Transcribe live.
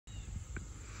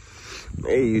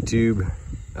Hey YouTube,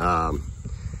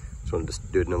 just wanted to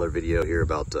do another video here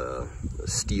about the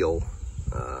Stihl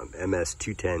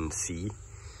MS210C.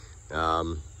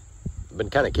 I've been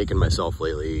kind of kicking myself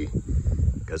lately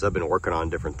because I've been working on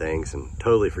different things and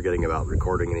totally forgetting about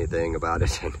recording anything about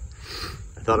it. And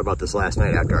I thought about this last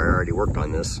night after I already worked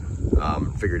on this,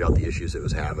 figured out the issues it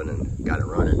was having and got it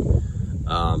running.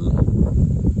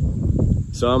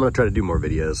 So I'm gonna try to do more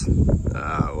videos,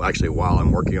 actually while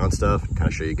I'm working on stuff, kind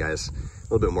of show you guys a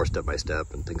little bit more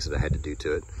step-by-step and things that I had to do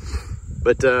to it.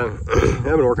 But I've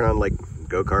been working on like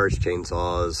go-karts,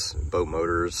 chainsaws, boat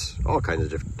motors, all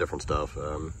kinds of different stuff.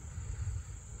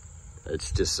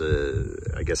 It's just,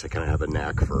 I guess I kind of have a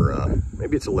knack for,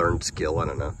 maybe it's a learned skill, I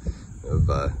don't know, of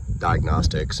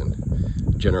diagnostics and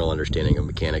general understanding of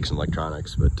mechanics and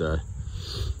electronics. But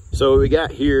so what we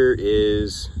got here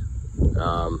is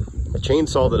a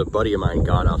chainsaw that a buddy of mine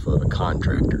got off of a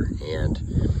contractor, and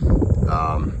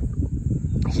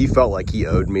he felt like he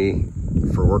owed me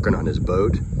for working on his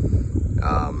boat.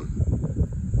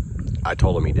 I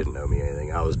told him he didn't owe me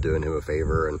anything. I was doing him a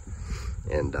favor, and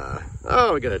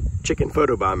oh, we got a chicken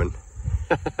photo bombing.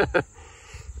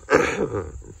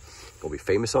 We'll be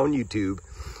famous on YouTube.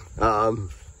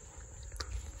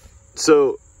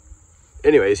 So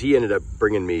anyways, he ended up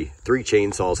bringing me 3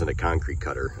 chainsaws and a concrete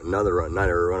cutter. Neither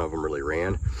one of them really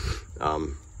ran.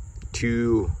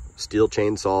 2 Stihl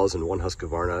chainsaws and 1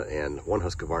 Husqvarna, and 1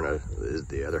 Husqvarna is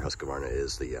the other Husqvarna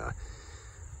is the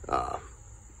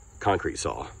concrete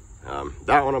saw.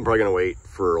 That one I'm probably gonna wait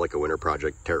for like a winter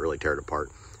project, really tear it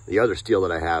apart. The other Stihl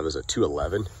that I have is a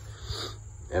 211,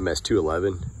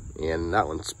 MS211, and that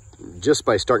one's, just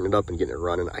by starting it up and getting it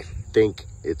running, I think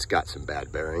it's got some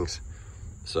bad bearings.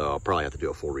 So I'll probably have to do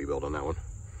a full rebuild on that one.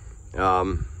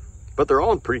 But they're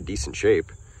all in pretty decent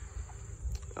shape.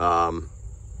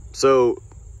 So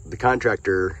the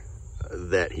contractor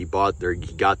that he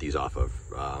got these off of,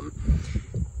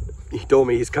 he told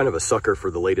me he's kind of a sucker for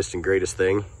the latest and greatest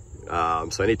thing.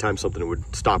 So anytime something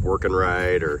would stop working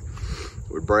right or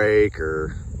would break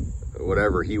or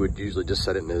whatever, he would usually just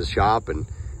set it in his shop and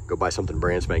go buy something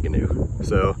brand spanking new.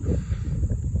 So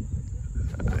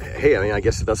hey, I mean, I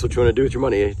guess if that's what you want to do with your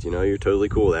money, you know, you're totally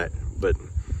cool with that. But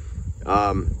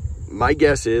my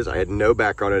guess is, I had no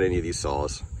background on any of these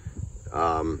saws.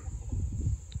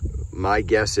 My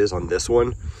guess is on this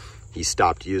one, he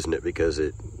stopped using it because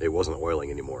it wasn't oiling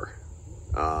anymore.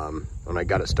 When I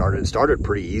got it started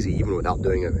pretty easy, even without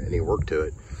doing any work to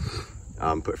it.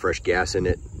 Put fresh gas in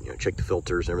it, you know, checked the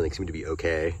filters, and everything seemed to be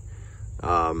okay.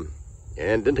 And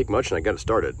it didn't take much, and I got it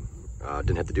started.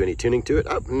 Didn't have to do any tuning to it.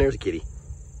 Oh, and there's a kitty.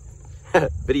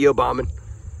 Video bombing.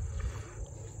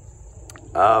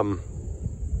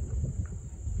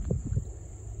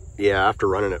 Yeah, after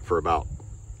running it for about,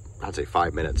 I'd say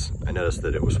 5 minutes, I noticed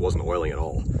that it wasn't oiling at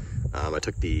all. I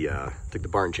took the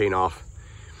bar and chain off,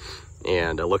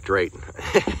 and I looked right.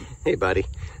 Hey buddy.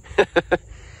 I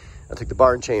took the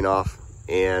bar and chain off,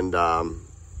 and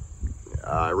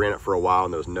I ran it for a while,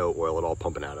 and there was no oil at all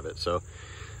pumping out of it. So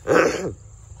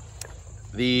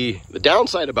the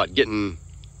downside about getting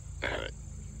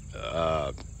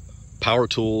power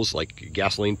tools, like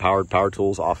gasoline powered power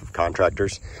tools, off of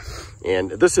contractors,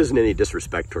 and this isn't any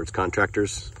disrespect towards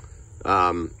contractors,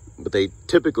 but they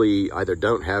typically either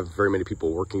don't have very many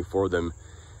people working for them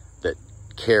that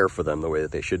care for them the way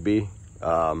that they should be.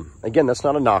 Again, that's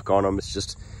not a knock on them. It's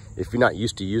just, if you're not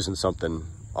used to using something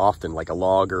often, like a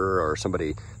logger or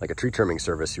somebody like a tree trimming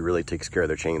service who really takes care of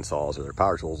their chainsaws or their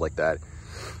power tools like that,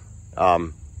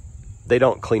 they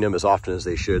don't clean them as often as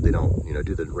they should. They don't, you know,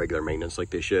 do the regular maintenance like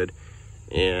they should.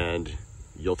 And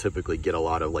you'll typically get a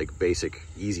lot of like basic,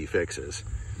 easy fixes.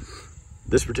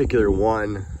 This particular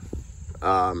one,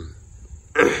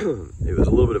 it was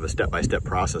a little bit of a step-by-step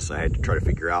process. I had to try to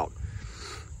figure out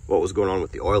what was going on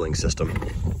with the oiling system.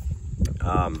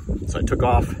 So I took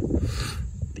off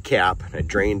the cap, and I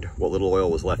drained what little oil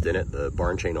was left in it, the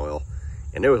bar and chain oil.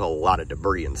 And there was a lot of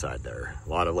debris inside there. A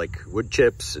lot of like wood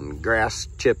chips and grass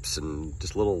chips and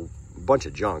just a little bunch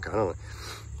of junk. I don't know.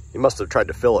 They must have tried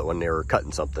to fill it when they were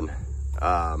cutting something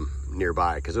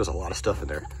nearby, because there was a lot of stuff in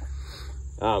there.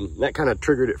 That kind of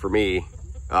triggered it for me,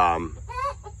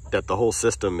 that the whole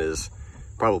system is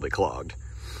probably clogged.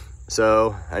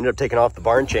 So I ended up taking off the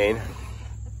bar and chain,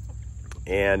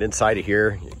 and inside of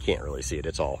here, you can't really see it.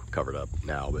 It's all covered up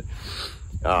now, but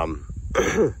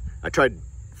I tried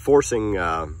forcing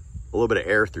a little bit of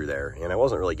air through there, and I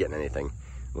wasn't really getting anything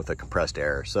with the compressed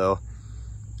air. So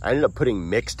I ended up putting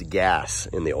mixed gas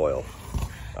in the oil,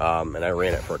 and I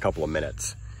ran it for a couple of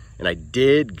minutes. And I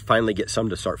did finally get some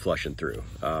to start flushing through.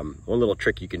 One little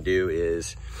trick you can do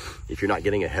is, if you're not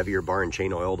getting a heavier bar and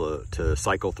chain oil to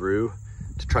cycle through,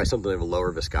 to try something of a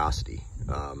lower viscosity.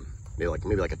 Maybe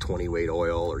like a 20 weight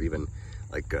oil, or even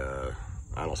like I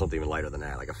don't know, something even lighter than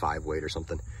that, like a 5 weight or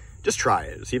something. Just try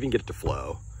it, see if you can get it to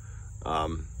flow.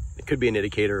 It could be an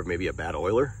indicator of maybe a bad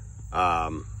oiler,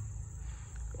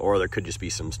 or there could just be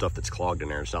some stuff that's clogged in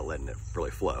there and it's not letting it really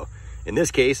flow. In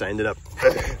this case, I ended up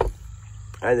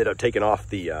taking off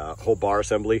the whole bar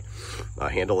assembly,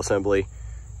 handle assembly,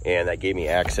 and that gave me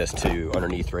access to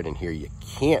underneath right in here. You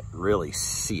can't really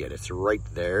see it. It's right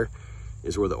there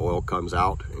is where the oil comes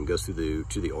out and goes through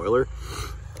to the oiler.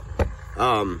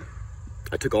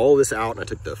 I took all of this out, and I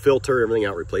took the filter, everything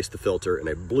out, replaced the filter, and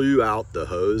I blew out the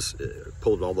hose,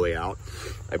 pulled it all the way out.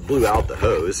 I blew out the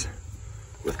hose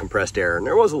with compressed air, and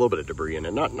there was a little bit of debris in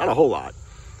it, not a whole lot.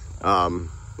 And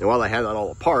while I had that all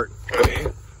apart,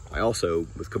 I also,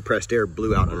 with compressed air,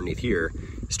 blew out underneath here,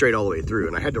 straight all the way through,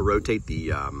 and I had to rotate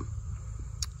the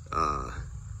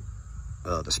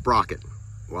sprocket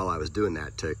while I was doing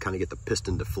that to kind of get the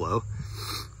piston to flow.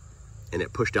 And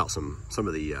it pushed out some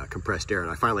of the compressed air, and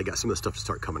I finally got some of the stuff to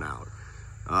start coming out.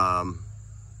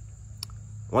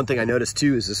 One thing I noticed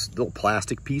too is this little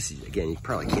plastic piece. Again, you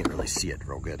probably can't really see it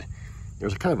real good.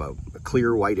 There's a kind of a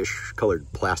clear whitish colored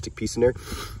plastic piece in there.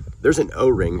 There's an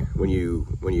O-ring when you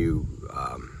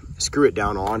screw it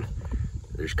down on.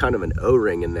 There's kind of an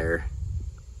O-ring in there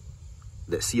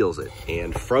that seals it,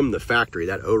 and from the factory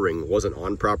that O-ring wasn't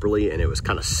on properly, and it was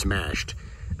kind of smashed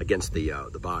against the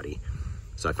body.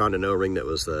 So I found an O-ring that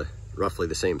was roughly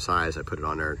the same size. I put it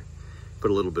on there,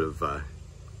 put a little bit of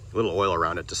little oil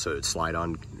around it just so it'd slide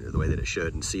on the way that it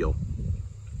should and seal.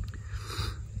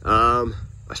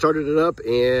 I started it up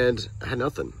and I had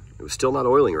nothing. It was still not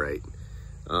oiling right.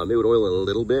 It would oil a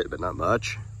little bit, but not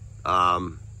much.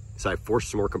 So I forced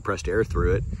some more compressed air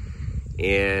through it,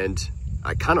 and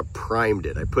I kind of primed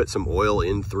it. I put some oil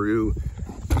in through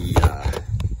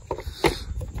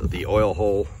the oil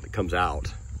hole that comes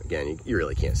out. Again, you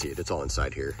really can't see it. It's all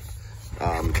inside here.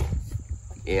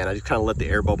 And I just kind of let the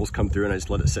air bubbles come through, and I just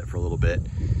let it sit for a little bit.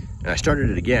 And I started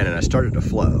it again, and I started to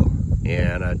flow.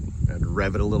 And I'd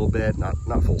rev it a little bit, not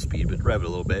full speed, but rev it a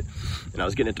little bit. And I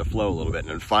was getting it to flow a little bit, and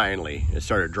then finally it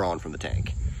started drawing from the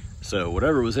tank. So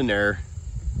whatever was in there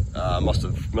must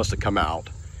have come out.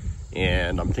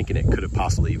 And I'm thinking it could have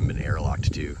possibly even been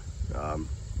airlocked too.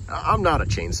 I'm not a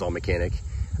chainsaw mechanic.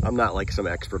 I'm not like some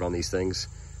expert on these things.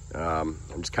 I'm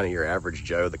just kind of your average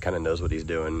Joe that kind of knows what he's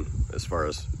doing as far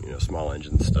as, you know, small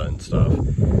engines and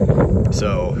stuff.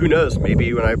 So who knows,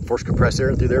 maybe when I force compressed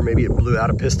air through there, maybe it blew out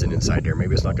a piston inside there.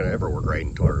 Maybe it's not going to ever work right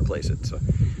until I replace it. So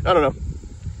I don't know.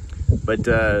 But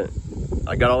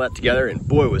I got all that together, and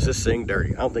boy, was this thing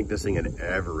dirty. I don't think this thing had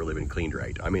ever really been cleaned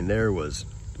right. I mean, there was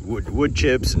wood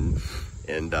chips and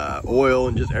oil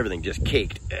and just everything just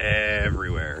caked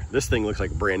everywhere. This thing looks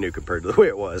like brand new compared to the way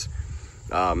it was.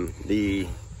 The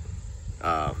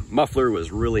muffler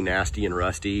was really nasty and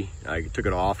rusty. I took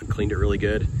it off and cleaned it really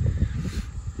good.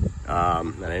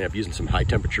 And I ended up using some high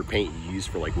temperature paint you use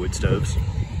for like wood stoves.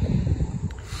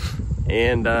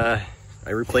 And I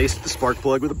replaced the spark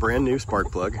plug with a brand new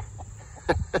spark plug.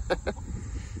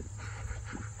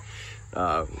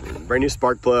 Brand new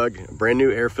spark plug, brand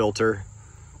new air filter,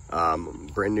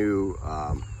 brand new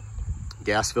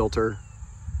gas filter,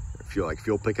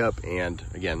 fuel pickup, and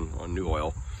again, a new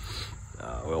oil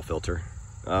filter.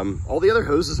 All the other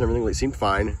hoses and everything, they seemed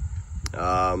fine.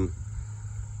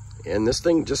 And this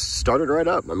thing just started right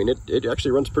up. I mean, it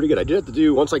actually runs pretty good. I did have to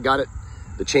do, once I got it,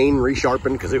 the chain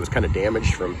resharpened because it was kind of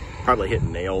damaged from probably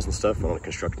hitting nails and stuff on a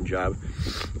construction job.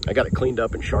 I got it cleaned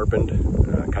up and sharpened,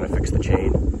 kind of fixed the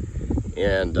chain.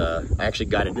 And I actually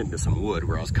got it into some wood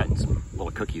where I was cutting some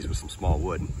little cookies with some small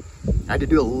wood. I had to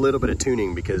do a little bit of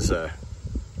tuning because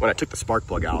when I took the spark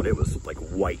plug out, it was like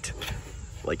white.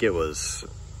 Like it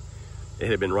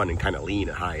had been running kind of lean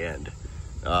at high end.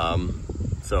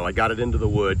 So I got it into the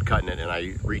wood, cutting it, and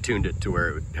I retuned it to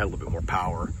where it had a little bit more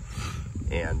power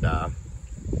and got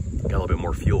a little bit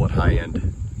more fuel at high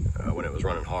end when it was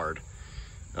running hard.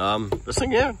 This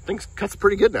thing, yeah, things cuts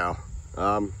pretty good now.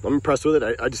 I'm impressed with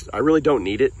it. I really don't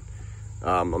need it.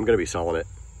 I'm gonna be selling it.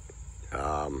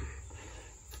 I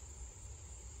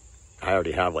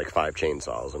already have like 5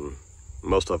 chainsaws, and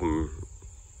most of them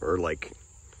are like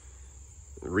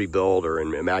rebuild or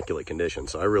in immaculate condition,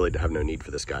 so I really have no need for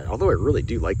this guy, although I really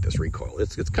do like this recoil.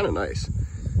 It's kind of nice.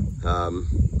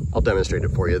 I'll demonstrate it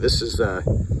for you. This is a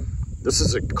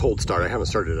cold start. I haven't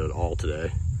started it at all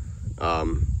today,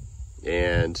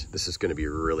 and this is going to be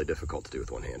really difficult to do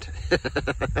with one hand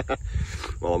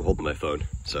while I'm holding my phone.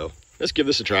 So let's give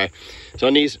this a try. So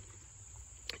on these,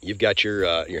 you've got your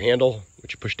handle,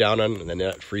 which you push down on, and then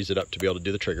that frees it up to be able to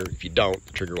do the trigger. If you don't,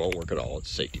 the trigger won't work at all. It's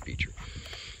a safety feature.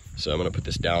 So I'm gonna put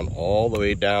this down all the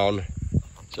way down.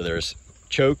 So there's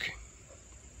choke,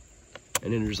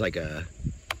 and then there's like a,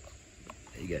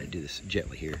 you gotta do this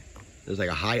gently here. There's like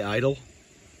a high idle,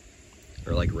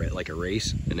 or like a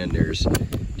race, and then there's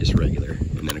just regular,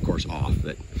 and then of course off,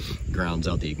 that grounds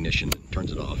out the ignition and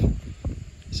turns it off.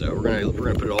 So we're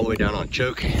gonna put it all the way down on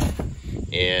choke,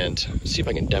 and see if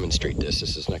I can demonstrate this.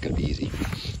 This is not gonna be easy.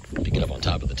 Pick it up on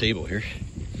top of the table here.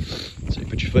 So you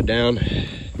put your foot down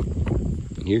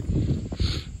in here,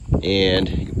 and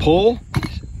you can pull.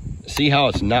 See how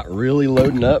it's not really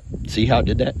loading up? See how it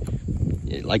did that?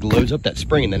 It like loads up that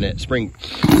spring, and then that spring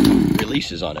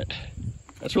releases on it.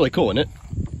 That's really cool, isn't it?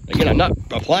 Again, I'm not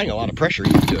applying a lot of pressure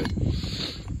even to it.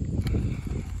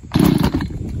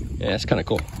 Yeah, that's kind of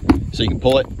cool. So you can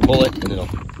pull it,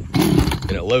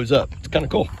 and it loads up. It's kind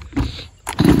of cool.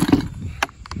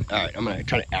 All right, I'm gonna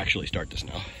try to actually start this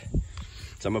now.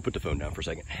 So I'm gonna put the phone down for a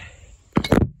second.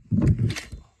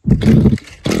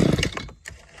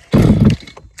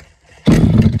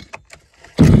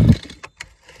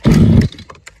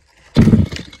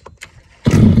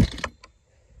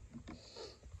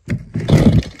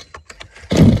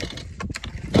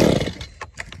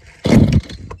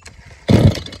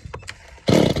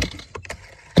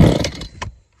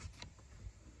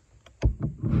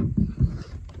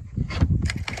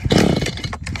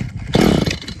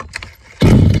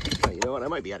 I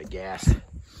might be out of gas.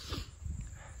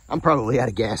 I'm probably out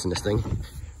of gas in this thing.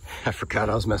 I forgot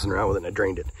I was messing around with it and I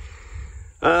drained it.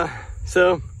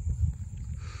 So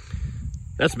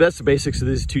that's the basics of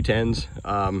these 210s.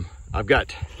 I've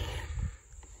got,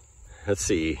 let's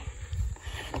see,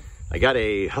 I got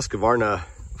a Husqvarna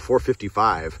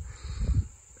 455,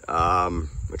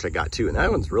 which I got too, and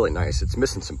that one's really nice. It's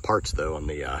missing some parts though on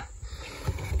the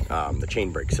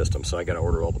chain brake system, so I got to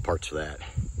order all the parts for that.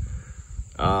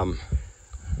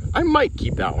 I might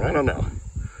keep that one. I don't know.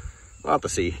 I'll have to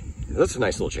see. That's a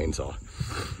nice little chainsaw.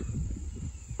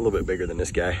 A little bit bigger than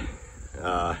this guy.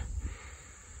 Well,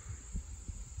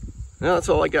 that's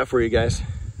all I got for you guys.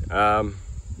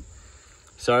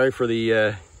 Sorry for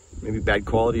the maybe bad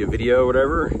quality of video or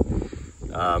whatever.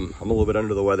 I'm a little bit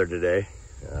under the weather today.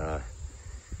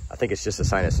 I think it's just a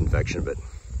sinus infection, but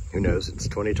who knows? It's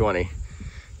 2020.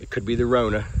 It could be the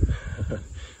Rona.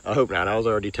 I hope not. I was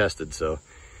already tested, so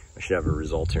I should have a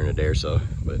result here in a day or so.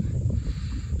 But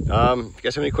if you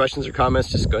guys have any questions or comments,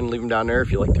 just go ahead and leave them down there.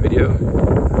 If you like the video,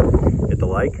 hit the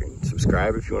like and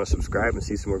subscribe if you want to subscribe and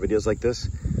see some more videos like this.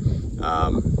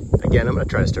 Again, I'm going to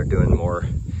try to start doing more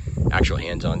actual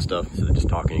hands-on stuff instead of just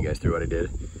talking you guys through what I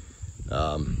did.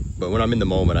 But when I'm in the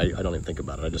moment, I don't even think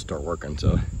about it. I just start working.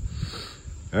 So,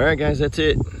 all right, guys, that's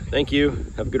it. Thank you.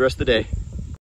 Have a good rest of the day.